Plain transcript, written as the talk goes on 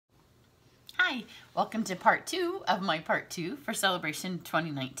Hi, welcome to part 2 of my part 2 for Celebration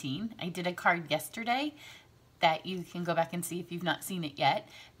 2019. I did a card yesterday that you can go back and see if you've not seen it yet,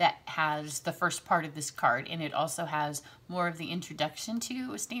 that has the first part of this card, and it also has more of the introduction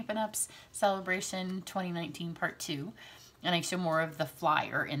to Stampin' Up's Celebration 2019 part 2. And I show more of the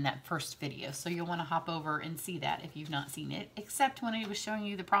flyer in that first video. So you'll want to hop over and see that if you've not seen it. Except when I was showing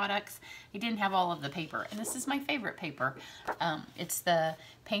you the products, I didn't have all of the paper. And this is my favorite paper. It's the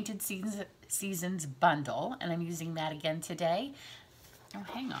Painted Seasons bundle. And I'm using that again today. Oh,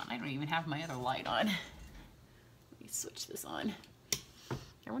 hang on. I don't even have my other light on. Let me switch this on.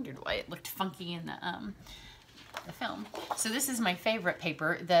 I wondered why it looked funky in the film. So this is my favorite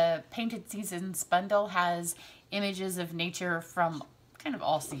paper. The Painted Seasons bundle has images of nature from kind of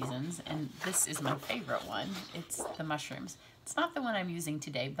all seasons, and this is my favorite one. It's the mushrooms. It's not the one I'm using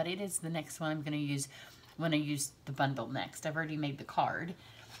today, but it is the next one I'm going to use when I use the bundle next. I've already made the card.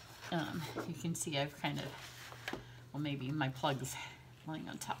 You can see I've kind of, well, maybe my plug's lying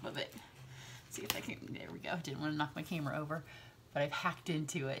on top of it. See if I can, there we go. Didn't want to knock my camera over, but I've hacked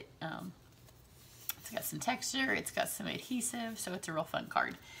into it. It's got some texture, it's got some adhesive, so it's a real fun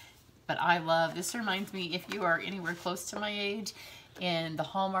card. But I love, this reminds me, if you are anywhere close to my age, and the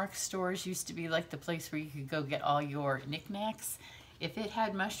Hallmark stores used to be like the place where you could go get all your knickknacks. If it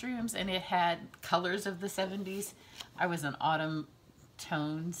had mushrooms and it had colors of the 70s, I was in autumn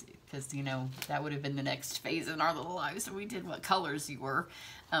tones, because, you know, that would have been the next phase in our little lives, so we did what colors you were.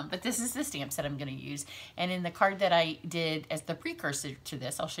 But this is the stamps that I'm going to use. And in the card that I did as the precursor to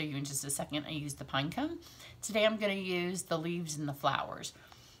this, I'll show you in just a second, I used the pine cone. Today I'm going to use the leaves and the flowers.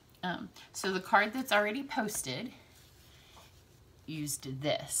 So the card that's already posted used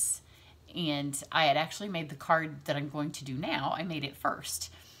this, and I had actually made the card that I'm going to do now, I made it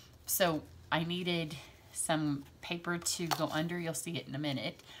first. So I needed some paper to go under, you'll see it in a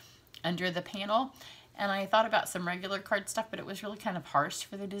minute, under the panel, and I thought about some regular cardstock, but it was really kind of harsh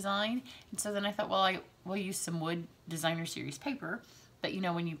for the design, and so then I thought, well, I will use some wood designer series paper, but you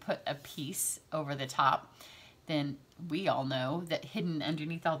know, when you put a piece over the top, then we all know that hidden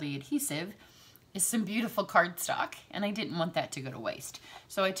underneath all the adhesive is some beautiful cardstock, and I didn't want that to go to waste.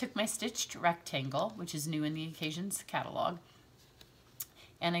 So I took my stitched rectangle, which is new in the Occasions catalog,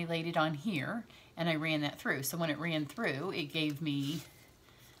 and I laid it on here, and I ran that through. So when it ran through, it gave me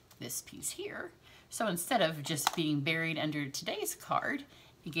this piece here. So instead of just being buried under today's card,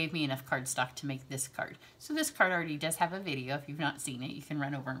 it gave me enough cardstock to make this card. So this card already does have a video. If you've not seen it, you can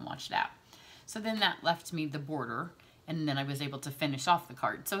run over and watch that. So then that left me the border, and then I was able to finish off the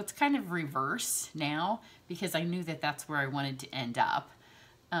card. So it's kind of reverse now, because I knew that that's where I wanted to end up.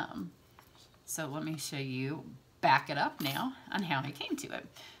 So let me show you, back it up now on how I came to it.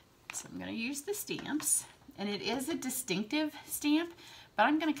 So I'm going to use the stamps, and it is a distinctive stamp, but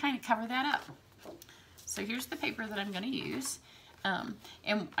I'm going to kind of cover that up. So here's the paper that I'm going to use.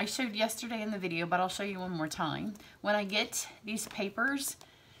 And I showed yesterday in the video, but I'll show you one more time. When I get these papers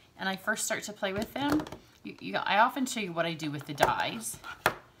and I first start to play with them, I often show you what I do with the dies,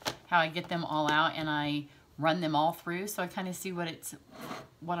 how I get them all out and I run them all through, so I kind of see what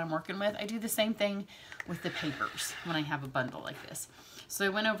I'm working with. I do the same thing with the papers when I have a bundle like this. So I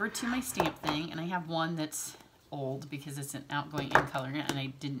went over to my stamp thing, and I have one that's old because it's an outgoing ink color, and I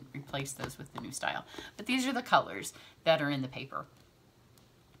didn't replace those with the new style. But these are the colors that are in the paper.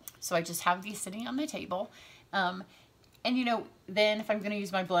 So I just have these sitting on the table. And you know, then if I'm going to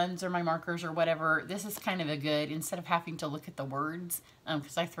use my blends or my markers or whatever, this is kind of a good, instead of having to look at the words,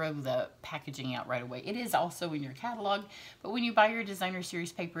 because I throw the packaging out right away. It is also in your catalog, but when you buy your designer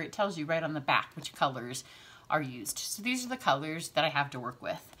series paper, it tells you right on the back which colors are used. So these are the colors that I have to work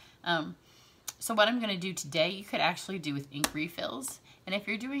with. So what I'm going to do today, you could actually do with ink refills. And if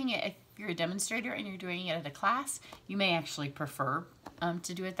you're doing it, if you're a demonstrator and you're doing it at a class, you may actually prefer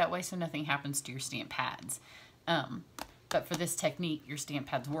to do it that way so nothing happens to your stamp pads. But for this technique, your stamp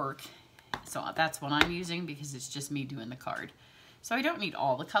pads work. So that's what I'm using because it's just me doing the card. So I don't need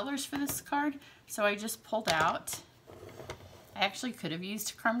all the colors for this card. So I just pulled out, I actually could have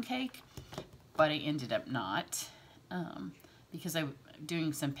used crumb cake, but I ended up not because I'm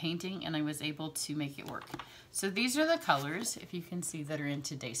doing some painting and I was able to make it work. So these are the colors, if you can see, that are in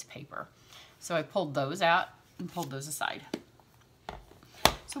today's paper. So I pulled those out and pulled those aside.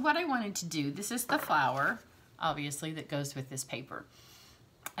 So what I wanted to do, this is the flower, obviously, that goes with this paper.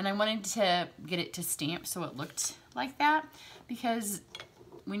 And I wanted to get it to stamp so it looked like that, because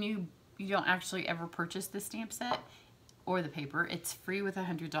when you don't actually ever purchase the stamp set or the paper, it's free with a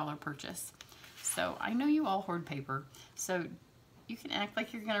 $100 purchase. So I know you all hoard paper, so you can act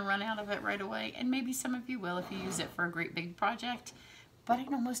like you're going to run out of it right away, and maybe some of you will if you use it for a great big project, but I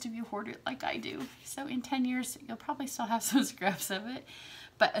know most of you hoard it like I do. So in 10 years, you'll probably still have some scraps of it.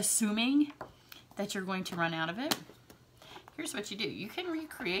 But assuming that you're going to run out of it, here's what you do. You can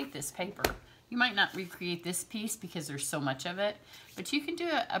recreate this paper. You might not recreate this piece because there's so much of it, but you can do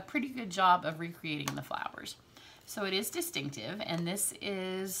a pretty good job of recreating the flowers. So it is distinctive, and this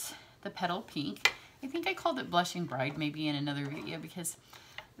is the Petal Pink. I think I called it Blushing Bride maybe in another video because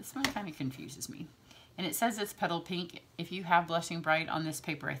this one kind of confuses me. And it says it's Petal Pink. If you have Blushing Bride on this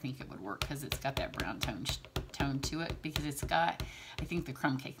paper, I think it would work because it's got that brown tone to it, because it's got, I think, the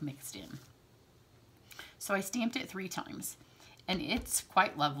crumb cake mixed in. So I stamped it 3 times, and it's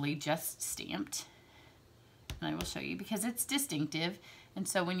quite lovely just stamped. And I will show you because it's distinctive. And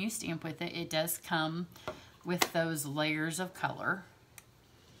so when you stamp with it, it does come with those layers of color.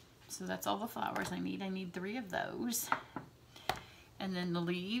 So that's all the flowers I need. I need 3 of those. And then the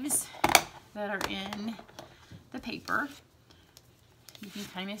leaves that are in the paper, you can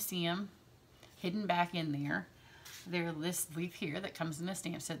kind of see them hidden back in there. There's this leaf here that comes in a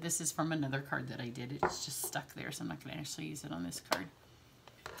stamp set. This is from another card that I did. It's just stuck there, so I'm not going to actually use it on this card.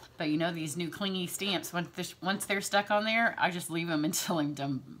 But you know, these new clingy stamps, once they're stuck on there, I just leave them until I'm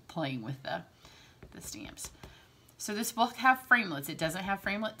done playing with the stamps. So this will have framelits. It doesn't have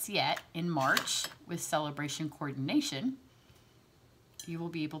framelits yet. In March, with Celebration Coordination, you will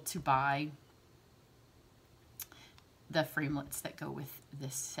be able to buy the framelits that go with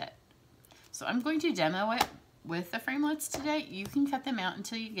this set. So I'm going to demo it with the framelits today. You can cut them out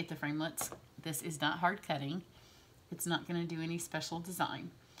until you get the framelits. This is not hard cutting. It's not going to do any special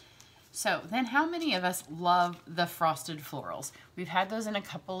design. So then, how many of us love the frosted florals? We've had those in a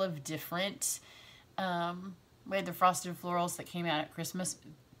couple of different, we had the frosted florals that came out at Christmas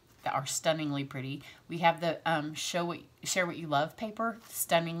that are stunningly pretty. We have the Share What You Love paper,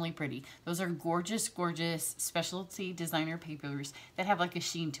 stunningly pretty. Those are gorgeous, gorgeous specialty designer papers that have like a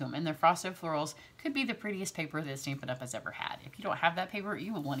sheen to them. And the frosted florals could be the prettiest paper that Stampin' Up! Has ever had. If you don't have that paper,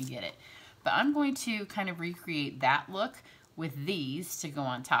 you will want to get it. But I'm going to kind of recreate that look with these to go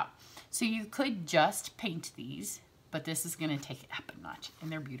on top. So you could just paint these, but this is going to take it up a notch,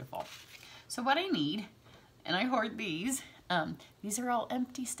 and they're beautiful. So what I need, and I hoard these are all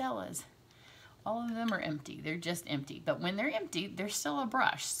empty Stellas. All of them are empty. They're just empty. But when they're empty, they're still a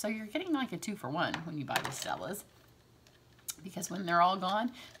brush. So you're getting like a 2-for-1 when you buy the Stellas. Because when they're all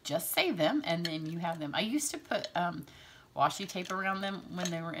gone, just save them, and then you have them. I used to put washi tape around them when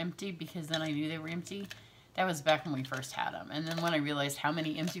they were empty, because then I knew they were empty. That was back when we first had them. And then when I realized how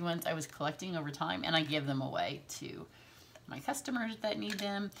many empty ones I was collecting over time, and I give them away to my customers that need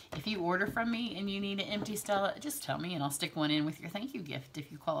them. If you order from me and you need an empty Stella, just tell me and I'll stick one in with your thank you gift.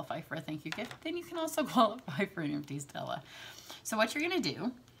 If you qualify for a thank you gift, then you can also qualify for an empty Stella. So what you're going to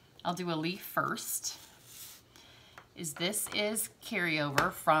do, I'll do a leaf first, is this is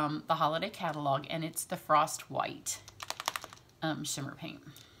carryover from the holiday catalog, and it's the Frost White shimmer paint.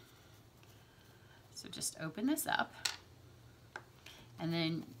 So just open this up, and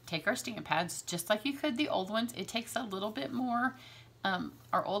then take our stamp pads, just like you could the old ones. It takes a little bit more.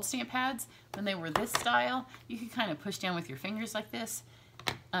 Our old stamp pads, when they were this style, you could kind of push down with your fingers like this.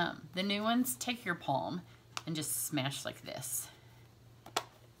 The new ones, take your palm and just smash like this.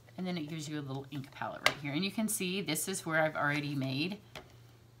 And then it gives you a little ink palette right here. And you can see this is where I've already made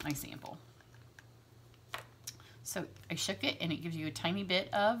my sample. So I shook it, and it gives you a tiny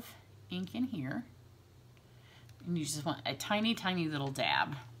bit of ink in here. And you just want a tiny, tiny little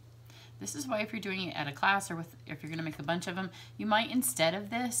dab. This is why if you're doing it at a class, or if you're going to make a bunch of them, you might, instead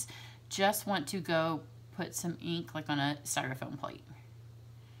of this, just want to go put some ink like on a styrofoam plate.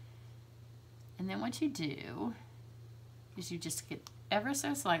 And then what you do is you just get ever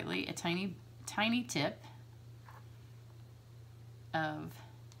so slightly a tiny, tiny tip of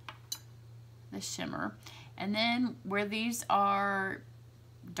the shimmer. And then where these are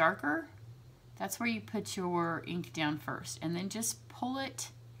darker, that's where you put your ink down first, and then just pull it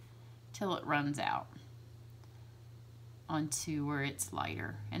till it runs out onto where it's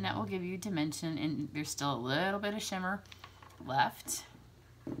lighter, and that will give you dimension. And there's still a little bit of shimmer left,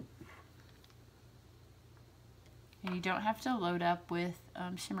 and you don't have to load up with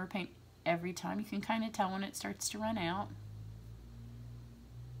shimmer paint every time. You can kind of tell when it starts to run out.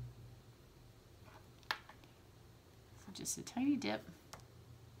 So just a tiny dip.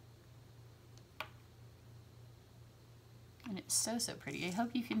 And it's so, so pretty. I hope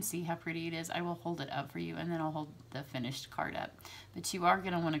you can see how pretty it is. I will hold it up for you, and then I'll hold the finished card up. But you are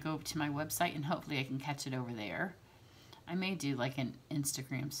going to want to go to my website, and hopefully I can catch it over there. I may do like an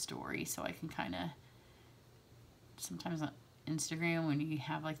Instagram story, so I can kind of, sometimes Instagram when you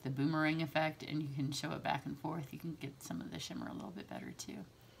have like the boomerang effect and you can show it back and forth. You can get some of the shimmer a little bit better too.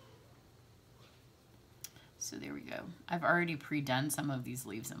 So there we go. I've already pre-done some of these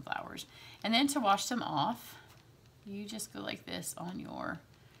leaves and flowers. And then to wash them off, you just go like this on your,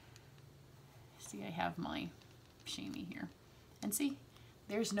 see, I have my chamois here. And see,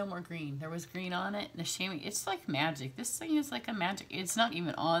 there's no more green. There was green on it. The chamois, it's like magic. This thing is like a magic. It's not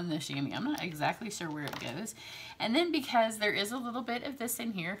even on the chamois. I'm not exactly sure where it goes. And then because there is a little bit of this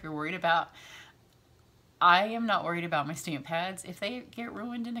in here, if you're worried about, I am not worried about my stamp pads. If they get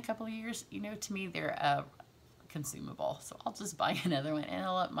ruined in a couple of years, you know, to me, they're consumable. So I'll just buy another one and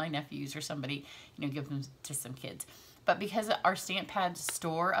I'll let my nephews or somebody, you know, give them to some kids. But because our stamp pads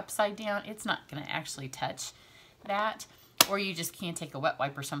store upside down, it's not going to actually touch that. Or you just can take a wet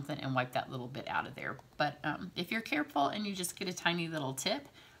wipe or something and wipe that little bit out of there. But if you're careful and you just get a tiny little tip,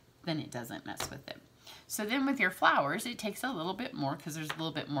 then it doesn't mess with it. So then with your flowers, it takes a little bit more because there's a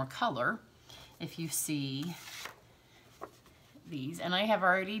little bit more color. If you see these, and I have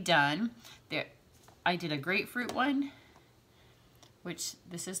already done, I did a grapefruit one, which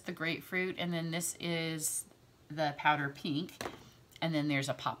this is the grapefruit, and then this is the powder pink, and then there's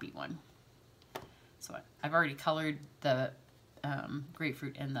a poppy one. So I've already colored the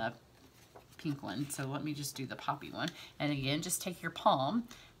grapefruit and the pink one, so let me just do the poppy one. And again, just take your palm,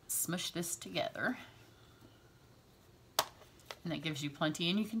 smush this together, and that gives you plenty.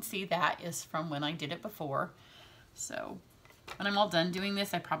 And you can see that is from when I did it before. So when I'm all done doing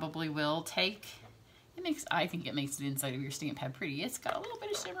this, I probably will take, I think it makes the inside of your stamp pad pretty. It's got a little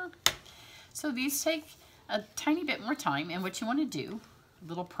bit of shimmer. So these take a tiny bit more time, and what you want to do, a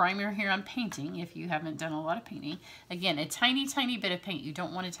little primer here on painting if you haven't done a lot of painting. Again, a tiny, tiny bit of paint. You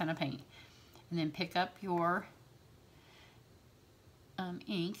don't want a ton of paint. And then pick up your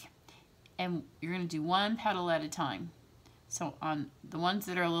ink, and you're going to do one petal at a time. So on the ones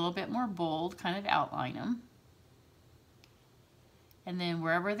that are a little bit more bold, kind of outline them. And then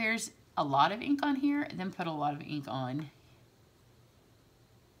wherever there's a lot of ink on here, then put a lot of ink on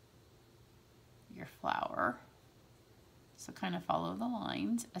your flower. So kind of follow the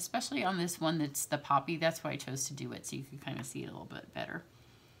lines, especially on this one that's the poppy. That's why I chose to do it, so you can kind of see it a little bit better.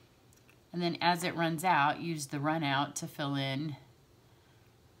 And then as it runs out, use the run out to fill in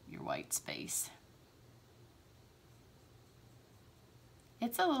your white space.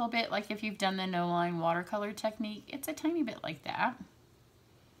 It's a little bit like if you've done the no line watercolor technique, it's a tiny bit like that,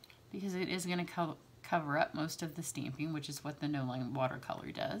 because it is going to cover up most of the stamping, which is what the no line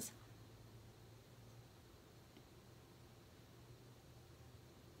watercolor does.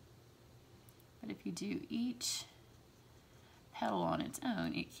 But if you do each petal on its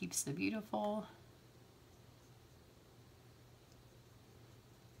own, it keeps the beautiful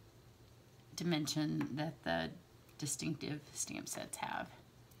dimension that the distinctive stamp sets have.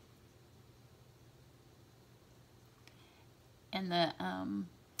 And the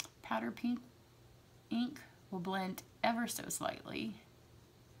powder pink ink will blend ever so slightly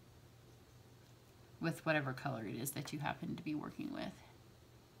with whatever color it is that you happen to be working with.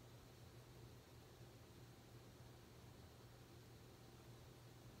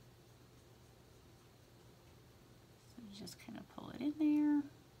 Just kind of pull it in there.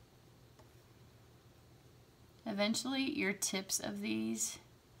 Eventually your tips of these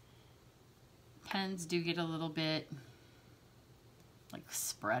pens do get a little bit like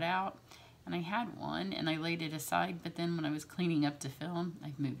spread out, and I had one and I laid it aside, but then when I was cleaning up to film,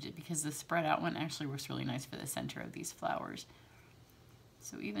 I moved it because the spread out one actually works really nice for the center of these flowers.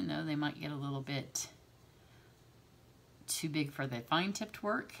 So even though they might get a little bit too big for the fine tipped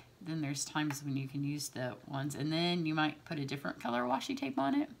work, then there's times when you can use the ones, and then you might put a different color washi tape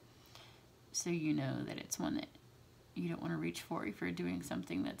on it so you know that it's one that you don't want to reach for if you're doing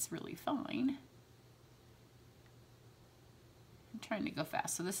something that's really fine. I'm trying to go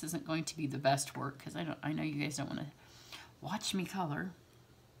fast, so this isn't going to be the best work because I know you guys don't want to watch me color.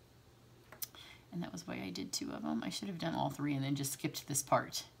 And that was why I did 2 of them. I should have done all 3 and then just skipped this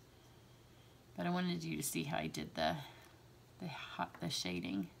part. But I wanted you to see how I did the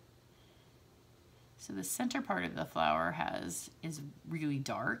shading. So the center part of the flower is really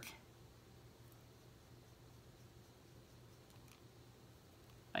dark.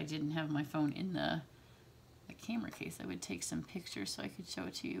 If I didn't have my phone in the camera case, I would take some pictures so I could show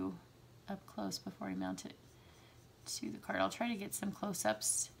it to you up close before I mount it to the card. I'll try to get some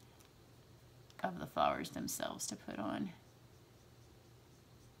close-ups of the flowers themselves to put on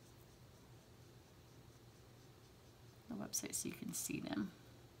the website so you can see them.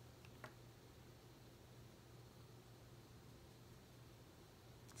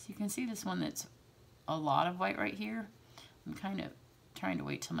 So you can see this one that's a lot of white right here. I'm kind of trying to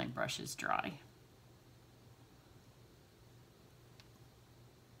wait till my brush is dry.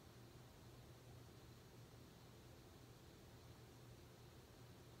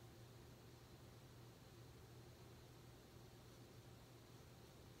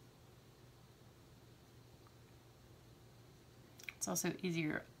 It's also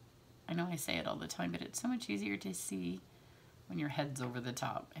easier, I know I say it all the time, but it's so much easier to see when your head's over the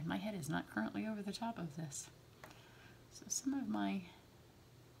top. And my head is not currently over the top of this. So some of my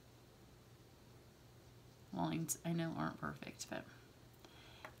lines I know aren't perfect, but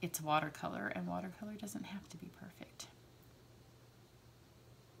it's watercolor, and watercolor doesn't have to be perfect.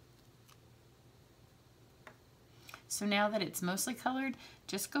 So now that it's mostly colored,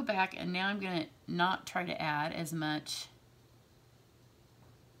 just go back, and now I'm going to not try to add as much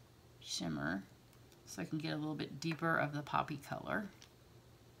shimmer so I can get a little bit deeper of the poppy color.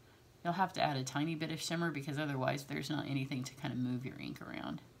 You'll have to add a tiny bit of shimmer because otherwise there's not anything to kind of move your ink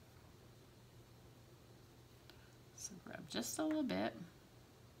around. So grab just a little bit.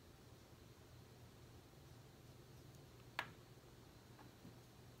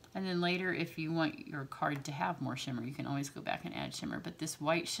 And then later, if you want your card to have more shimmer, you can always go back and add shimmer. But this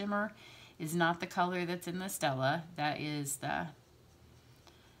white shimmer is not the color that's in the Stella. That is the...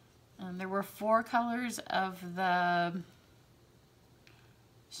 there were 4 colors of the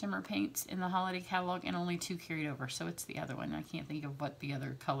shimmer paints in the holiday catalog and only 2 carried over. So it's the other one. I can't think of what the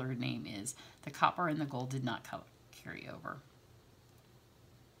other color name is. The copper and the gold did not carry over.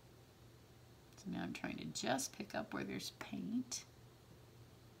 So now I'm trying to just pick up where there's paint.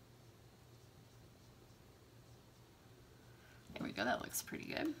 There we go, that looks pretty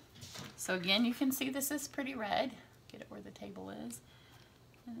good. So again, you can see this is pretty red. Get it where the table is.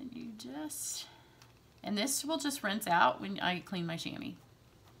 And then you just, and this will just rinse out when I clean my chamois.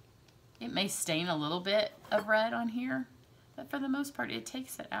 It may stain a little bit of red on here, but for the most part, it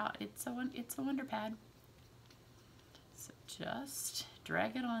takes it out. It's a wonder pad. So just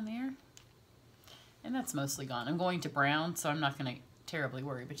drag it on there. And that's mostly gone. I'm going to brown, so I'm not going to terribly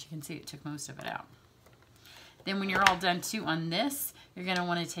worry, but you can see it took most of it out. Then when you're all done too on this, you're going to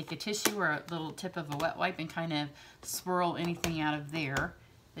want to take a tissue or a little tip of a wet wipe and kind of swirl anything out of there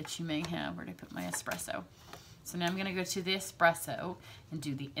that you may have. Where did I put my espresso? So now I'm going to go to the espresso and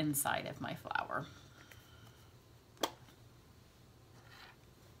do the inside of my flower.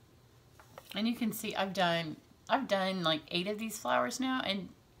 And you can see I've done like 8 of these flowers now, and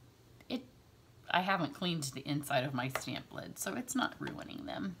I haven't cleaned the inside of my stamp lid, so it's not ruining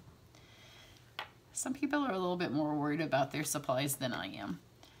them. Some people are a little bit more worried about their supplies than I am.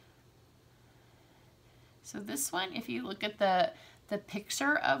 So this one, if you look at the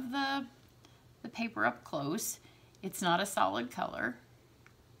picture of the paper up close, it's not a solid color.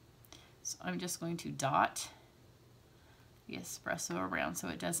 So I'm just going to dot the espresso around so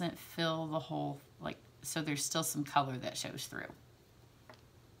it doesn't fill the whole, like, so there's still some color that shows through.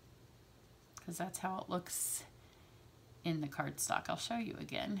 Because that's how it looks in the cardstock. I'll show you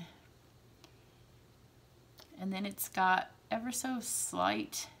again. And then it's got ever so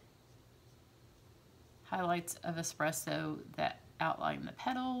slight highlights of espresso that outline the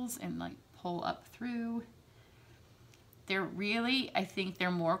petals and like pull up through. They're really, I think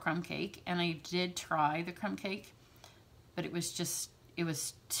they're more crumb cake, and I did try the crumb cake, but it was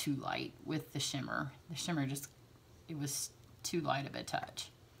too light with the shimmer. The shimmer just, it was too light of a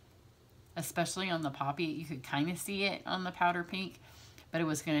touch. Especially on the poppy, you could kind of see it on the powder pink, but it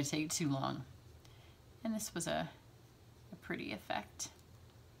was going to take too long. And this was a pretty effect.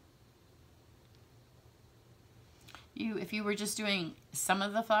 If you were just doing some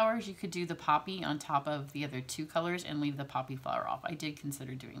of the flowers, you could do the poppy on top of the other 2 colors and leave the poppy flower off. I did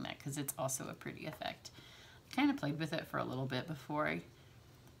consider doing that because it's also a pretty effect. I kind of played with it for a little bit before I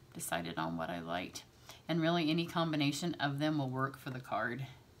decided on what I liked. And really any combination of them will work for the card.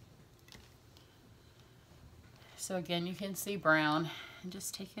 So again, you can see brown, and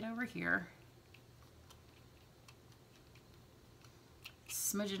just take it over here.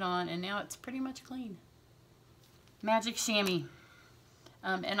 Smudge it on, and now it's pretty much clean. Magic chamois.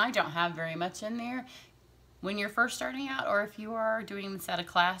 And I don't have very much in there. When you're first starting out, or if you are doing this at a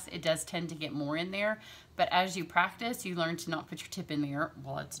class, it does tend to get more in there. But as you practice, you learn to not put your tip in there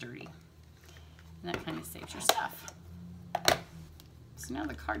while it's dirty. And that kind of saves your stuff. So now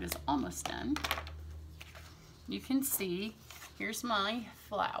the card is almost done. You can see, here's my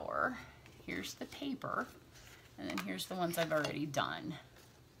flower, here's the paper, and then here's the ones I've already done.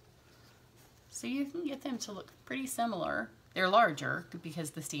 So you can get them to look pretty similar. They're larger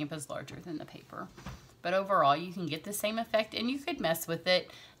because the stamp is larger than the paper. But overall, you can get the same effect, and you could mess with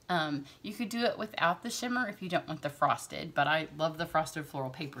it You could do it without the shimmer if you don't want the frosted, but I love the frosted floral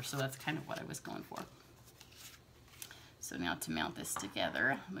paper, so that's kind of what I was going for. So now to mount this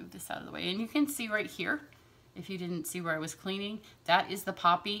together, I'll move this out of the way. And you can see right here, if you didn't see where I was cleaning, that is the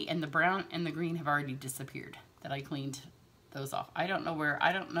poppy, and the brown and the green have already disappeared that I cleaned those off. I don't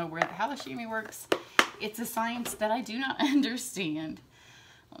know how the shimmy works. It's a science that I do not understand.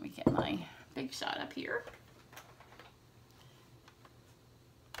 Let me get my big shot up here.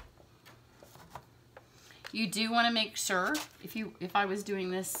 You do want to make sure, if I was doing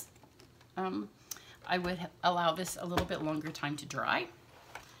this, I would allow this a little bit longer time to dry,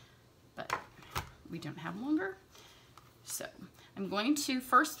 but we don't have longer. So I'm going to,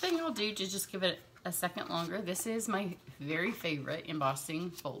 first thing I'll do to just give it a second longer, this is my very favorite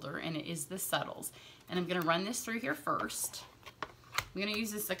embossing folder, and it is the Subtles. And I'm going to run this through here first. I'm going to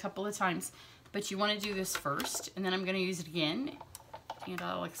use this a couple of times, but you want to do this first, and then I'm going to use it again, and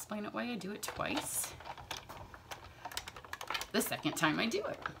I'll explain it why I do it twice the second time I do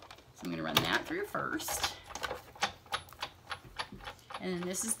it. So I'm going to run that through first. And then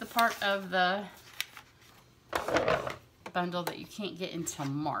this is the part of the bundle that you can't get until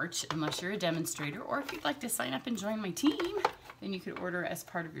March unless you're a demonstrator, or if you'd like to sign up and join my team, then you could order as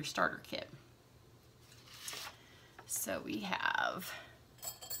part of your starter kit. So we have,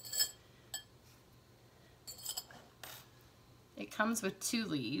 it comes with 2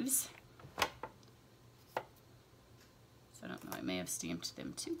 leaves. I don't know, I may have stamped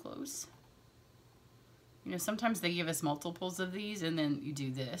them too close. You know, sometimes they give us multiples of these, and then you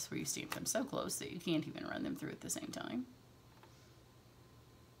do this where you stamp them so close that you can't even run them through at the same time.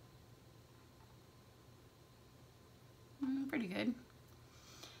 Pretty good.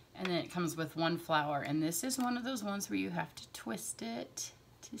 And then it comes with 1 flower, and this is one of those ones where you have to twist it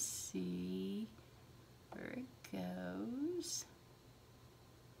to see where it goes.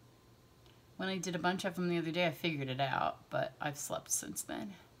 When I did a bunch of them the other day, I figured it out, but I've slept since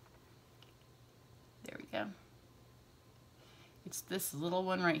then. There we go. It's this little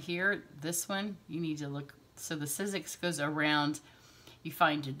one right here. This one, you need to look, so the Sizzix goes around. You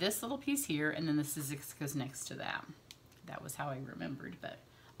find this little piece here, and then the Sizzix goes next to that. That was how I remembered, but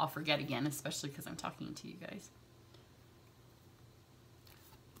I'll forget again, especially because I'm talking to you guys.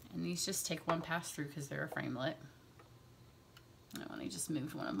 And these just take 1 pass through because they're a framelit. Oh, and I just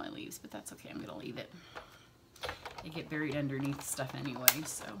moved one of my leaves, but that's okay. I'm going to leave it. They get buried underneath stuff anyway,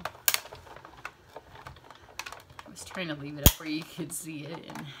 so I was trying to leave it up where you could see it,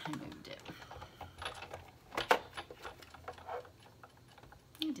 and I moved it.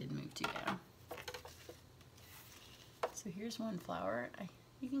 It did move too down. So here's 1 flower.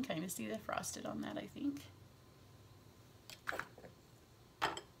 You can kind of see the frosted on that, I think.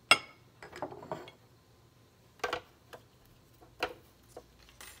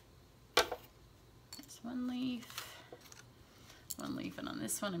 There's 1 leaf. 1 leaf, and on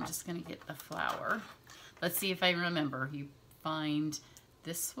this one I'm just going to get the flower. Let's see if I remember. You find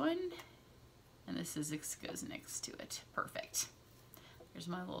this one, and the Sizzix goes next to it. Perfect. Here's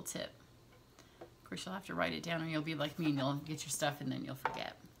my little tip. Of course, you'll have to write it down, or you'll be like me and you'll get your stuff and then you'll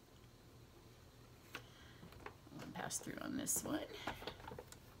forget. I'll pass through on this one.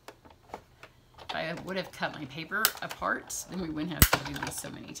 If I would have cut my paper apart, then we wouldn't have to do these so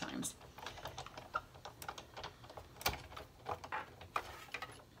many times.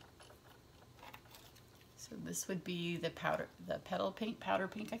 So this would be the petal pink, powder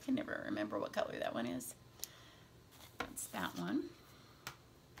pink. I can never remember what color that one is. That's that one.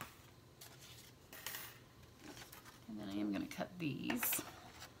 And then I am going to cut these. So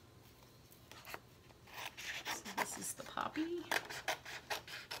this is the poppy.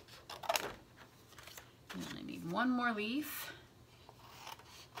 And then I need 1 more leaf.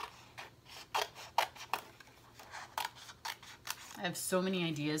 I have so many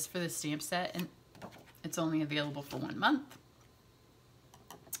ideas for this stamp set, and it's only available for 1 month.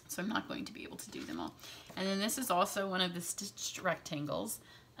 So I'm not going to be able to do them all. And then this is also one of the stitched rectangles,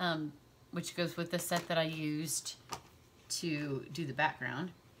 which goes with the set that I used to do the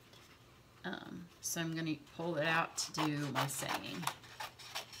background. So I'm going to pull it out to do my saying.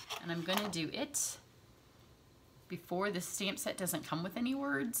 And I'm going to do it before the stamp set doesn't come with any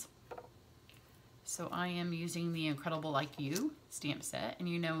words. So I am using the Incredible Like You stamp set. And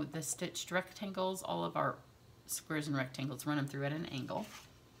you know the stitched rectangles, all of our squares and rectangles, run them through at an angle.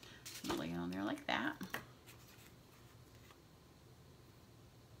 I'm going to lay it on there like that.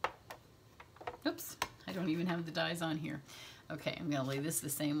 Oops, I don't even have the dies on here. Okay, I'm going to lay this the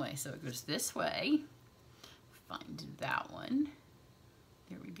same way. So it goes this way. Find that one.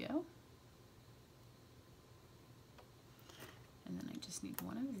 There we go. And then I just need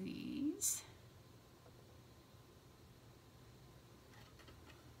one of these.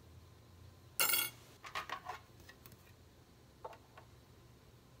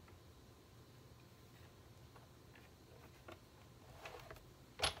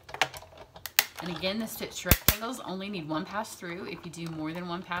 And again, the stitch rectangles only need one pass through. If you do more than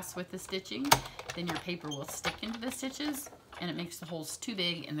one pass with the stitching, then your paper will stick into the stitches and it makes the holes too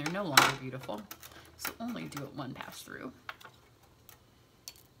big and they're no longer beautiful. So only do it one pass through.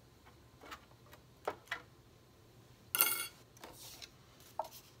 So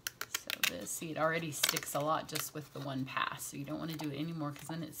this, see, it already sticks a lot just with the one pass. So you don't want to do it anymore because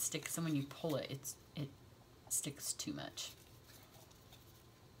then it sticks, and when you pull it, it sticks too much.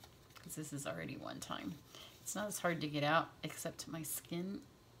 This is already one time. It's not as hard to get out, except my skin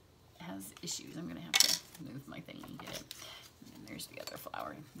has issues. I'm gonna have to move my thing and get it. And then there's the other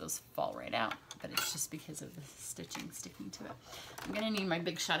flower. Those fall right out, but it's just because of the stitching sticking to it. I'm gonna need my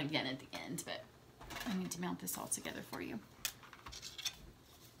big shot again at the end, but I need to mount this all together for you.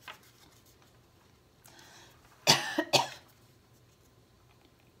 Yeah,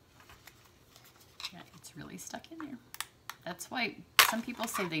 it's really stuck in there. That's why some people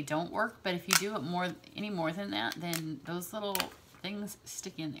say they don't work, but if you do it any more than that, then those little things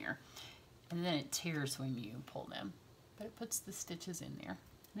stick in there. And then it tears when you pull them. But it puts the stitches in there.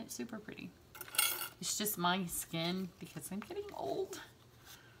 And it's super pretty. It's just my skin because I'm getting old.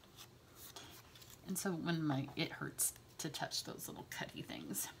 And so when it hurts to touch those little cutty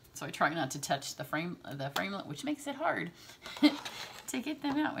things. So I try not to touch the framelit, which makes it hard to get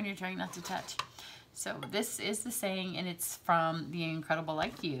them out when you're trying not to touch. So this is the saying, and it's from the Incredible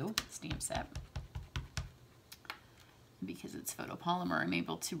Like You stamp set. Because it's photopolymer, I'm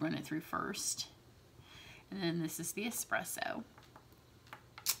able to run it through first. And then this is the espresso.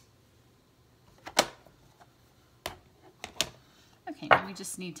 Okay, now we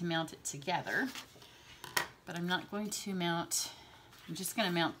just need to mount it together. But I'm not going to mount, I'm just going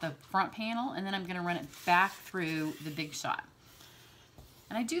to mount the front panel, and then I'm going to run it back through the big shot.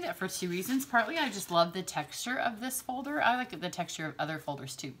 And I do that for two reasons. Partly, I just love the texture of this folder. I like the texture of other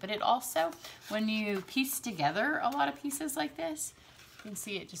folders too. But it also, when you piece together a lot of pieces like this, you can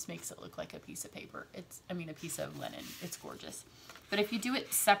see it just makes it look like a piece of paper. A piece of linen. It's gorgeous. But if you do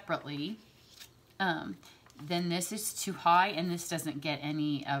it separately, then this is too high and this doesn't get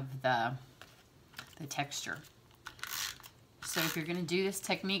any of the texture. So if you're going to do this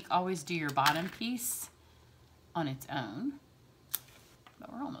technique, always do your bottom piece on its own.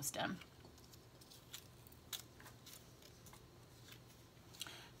 But we're almost done.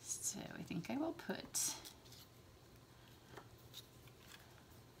 So I think I will put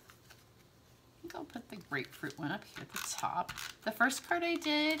the grapefruit one up here at the top. The first card I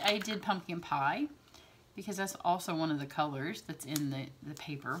did pumpkin pie because that's also one of the colors that's in the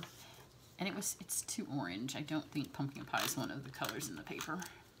paper. And it's too orange. I don't think pumpkin pie is one of the colors in the paper.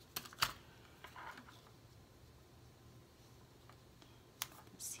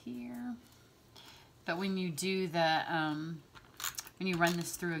 Here, but when you do when you run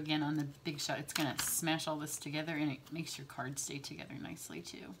this through again on the big shot, it's gonna smash all this together and it makes your card stay together nicely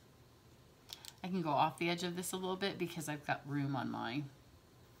too. I can go off the edge of this a little bit because I've got room on my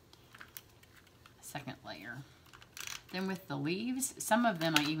second layer. Then with the leaves, some of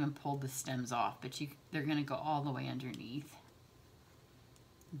them I even pulled the stems off, but they're gonna go all the way underneath.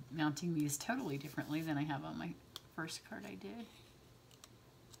 Mounting these totally differently than I have on my first card I did.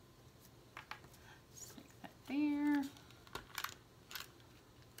 There.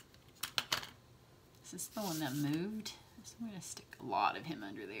 This is the one that moved. So I'm going to stick a lot of him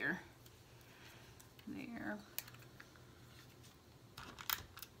under there. There.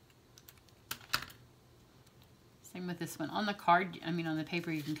 Same with this one. On the card, on the paper,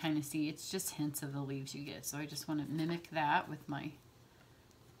 you can kind of see it's just hints of the leaves you get. So I just want to mimic that with my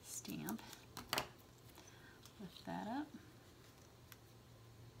stamp. Lift that up.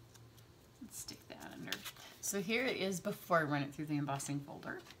 And stick that under. So here it is before I run it through the embossing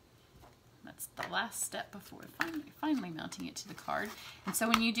folder. That's the last step before finally mounting it to the card. And so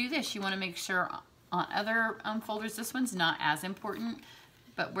when you do this, you want to make sure on other folders, this one's not as important,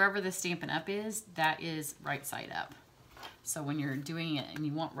 but wherever the Stampin' Up is, that is right side up. So when you're doing it and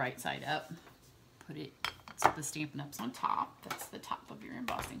you want right side up, put it, so the Stampin' Up's on top. That's the top of your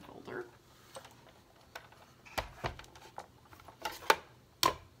embossing folder.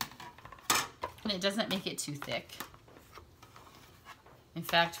 And it doesn't make it too thick. In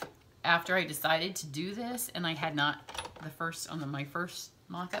fact, after I decided to do this, and I had not, my first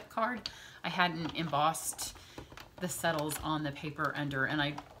mock-up card, I hadn't embossed the settles on the paper under, and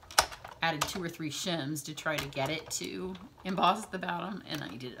I added 2 or 3 shims to try to get it to emboss the bottom, and I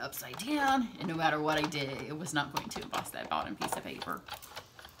did it upside down, and no matter what I did, it was not going to emboss that bottom piece of paper.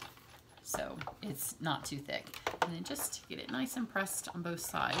 So it's not too thick. And then just get it nice and pressed on both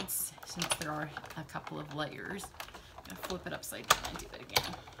sides, since there are a couple of layers. I'm gonna flip it upside down and do it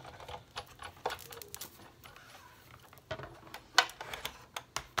again.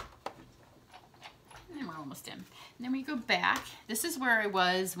 And then we're almost in. And then we go back. This is where I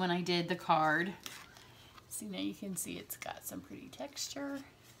was when I did the card. See, now you can see it's got some pretty texture.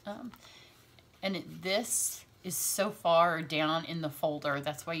 This is so far down in the folder.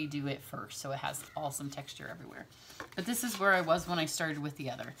 That's why you do it first, so it has awesome texture everywhere. But this is where I was when I started with the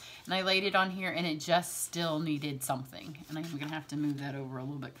other. And I laid it on here, and it just still needed something. And I'm gonna have to move that over a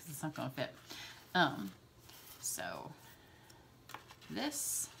little bit because it's not gonna fit. So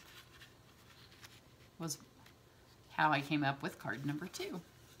this was how I came up with card number 2.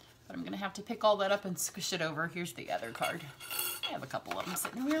 But I'm gonna have to pick all that up and squish it over. Here's the other card. I have a couple of them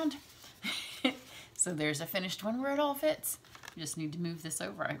sitting around. So there's a finished one where it all fits. You just need to move this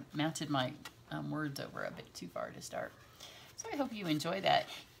over. I mounted my words over a bit too far to start. So I hope you enjoy that.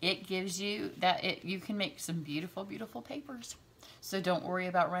 It gives you that you can make some beautiful, beautiful papers. So don't worry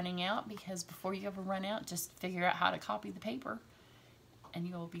about running out, because before you ever run out, just figure out how to copy the paper and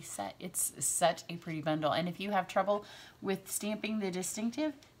you will be set. It's such a pretty bundle. And if you have trouble with stamping the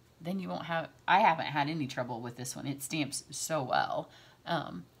distinctive, then you won't have, I haven't had any trouble with this one. It stamps so well.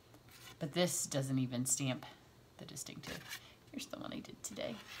 But this doesn't even stamp the distinctive. Here's the one I did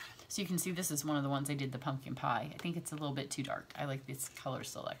today. So you can see this is one of the ones I did the pumpkin pie. I think it's a little bit too dark. I like this color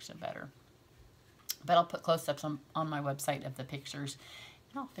selection better. But I'll put close-ups on my website of the pictures.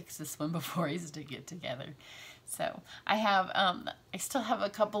 And I'll fix this one before I stick it together. So I have, I still have a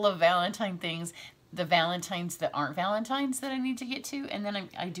couple of Valentine things. The Valentines that aren't Valentines that I need to get to. And then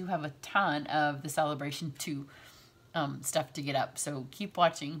I do have a ton of the Celebration 2 stuff to get up. So keep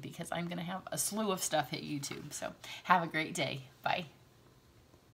watching, because I'm going to have a slew of stuff hit YouTube. So have a great day. Bye.